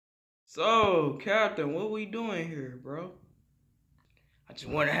So, Captain, what we doing here, bro? I just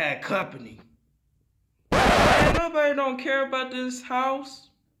want to have company. Man, nobody don't care about this house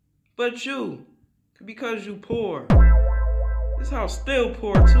but you, because you poor. This house still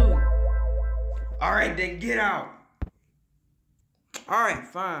poor too. All right, then get out. All right,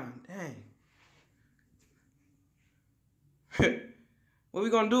 fine. Dang. What we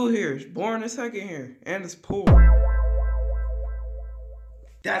gonna do here? It's boring as heck in here, and it's poor.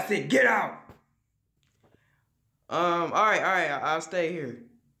 That's it. Get out. All right. I'll stay here.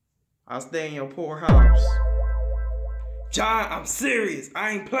 I'll stay in your poor house. John, I'm serious.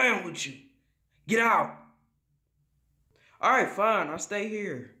 I ain't playing with you. Get out. All right, fine. I'll stay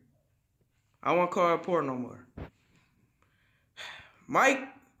here. I won't call it poor no more. Mike,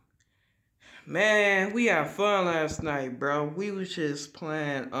 man, we had fun last night, bro. We was just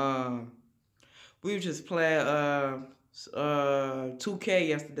playing 2K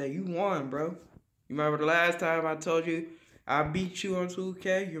yesterday. You won, bro. You remember the last time I told you I beat you on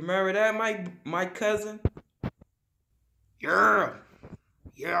 2K? You remember that, my cousin? Yeah,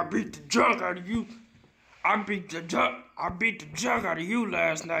 I beat the junk out of you. I beat the junk out of you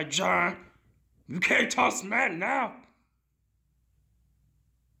last night, John. You can't toss Matt now.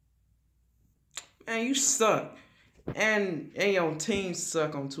 Man, you suck. And your team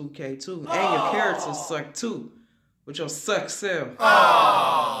suck on 2K too. And your characters suck too. With your suck self.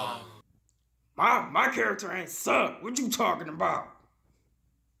 My character ain't suck. What you talking about?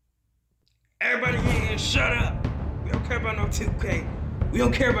 Everybody in here, shut up. We don't care about no 2K. We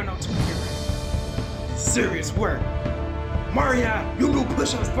don't care about no 2K. It's serious work. Mario, you do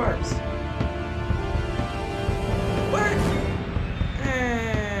push-ups first. What?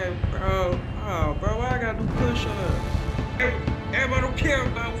 Man, bro. Oh, bro, why I gotta do push-ups? Everybody don't care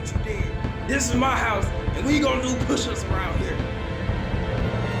about what you did. This is my house, and we gonna do push-ups around here.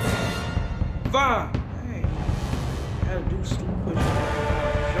 Fine. Hey, I gotta do stupid push-ups.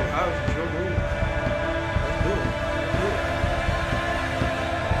 It's your house, it's your room. Let's do it.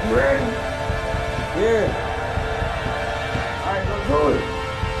 You ready? Yeah. All right, let's do it.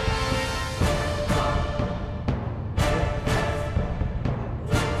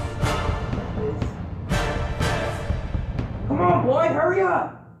 Come on, boy, hurry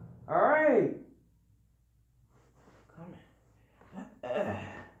up. All right.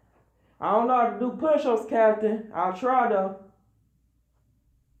 I don't know how to do push-ups, Captain. I'll try though.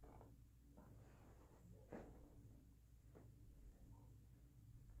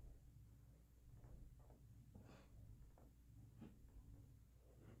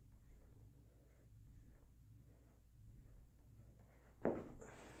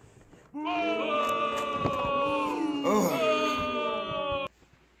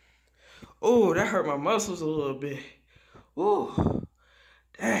 Oh, that hurt my muscles a little bit. Ooh,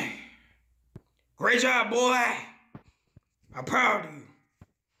 dang. Great job, boy. I'm proud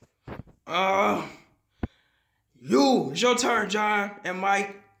of you. It's your turn, John and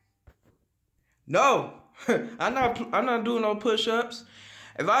Mike. No, I'm not doing no push-ups.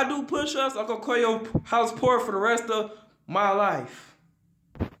 If I do push-ups, I'm gonna call your house poor for the rest of my life.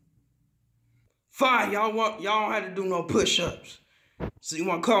 Fine, y'all don't have to do no push-ups. So you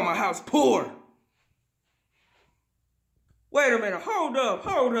want to call my house poor? Wait a minute, hold up.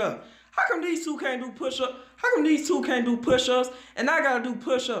 How come these two can't do push-ups? How come these two can't do push-ups and I gotta do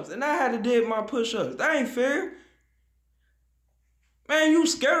push-ups and I had to did my push-ups? That ain't fair. Man, you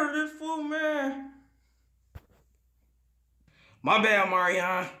scared of this fool, man? My bad, Marion.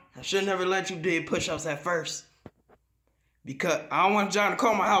 I should never let you did push-ups at first. Because I don't want John to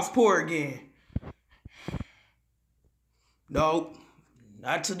call my house poor again. Nope,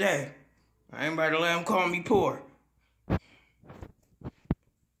 not today. I ain't about to let him call me poor.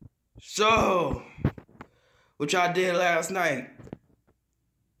 So, what y'all did last night?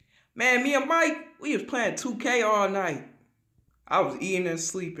 Man, me and Mike, we was playing 2K all night. I was eating and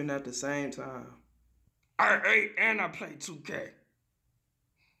sleeping at the same time. I ate and I played 2K.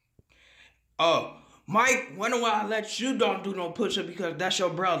 Oh, Mike, wonder why I let you don't do no push-up because that's your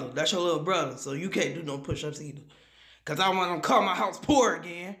brother. That's your little brother. So you can't do no push-ups either. Because I want to call my house poor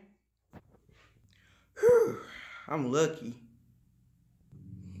again. Whew, I'm lucky.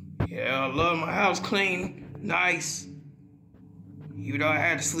 Yeah, I love my house clean, nice. Even though I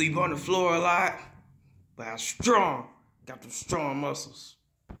had to sleep on the floor a lot. But I'm strong. Got them strong muscles.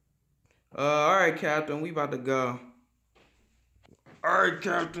 All right, Captain, we about to go. All right,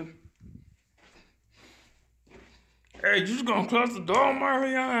 Captain. Hey, you just gonna close the door,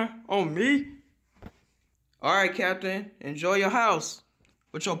 Marion? On me? All right, Captain, enjoy your house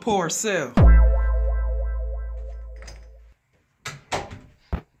with your poor self.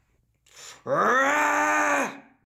 Rah!